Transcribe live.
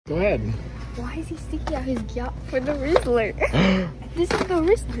Go ahead. Why is he sticking out his gyat for the Rizzler? This is the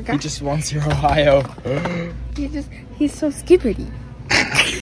Rizzler, guys. He just wants your Ohio. He's so skippery.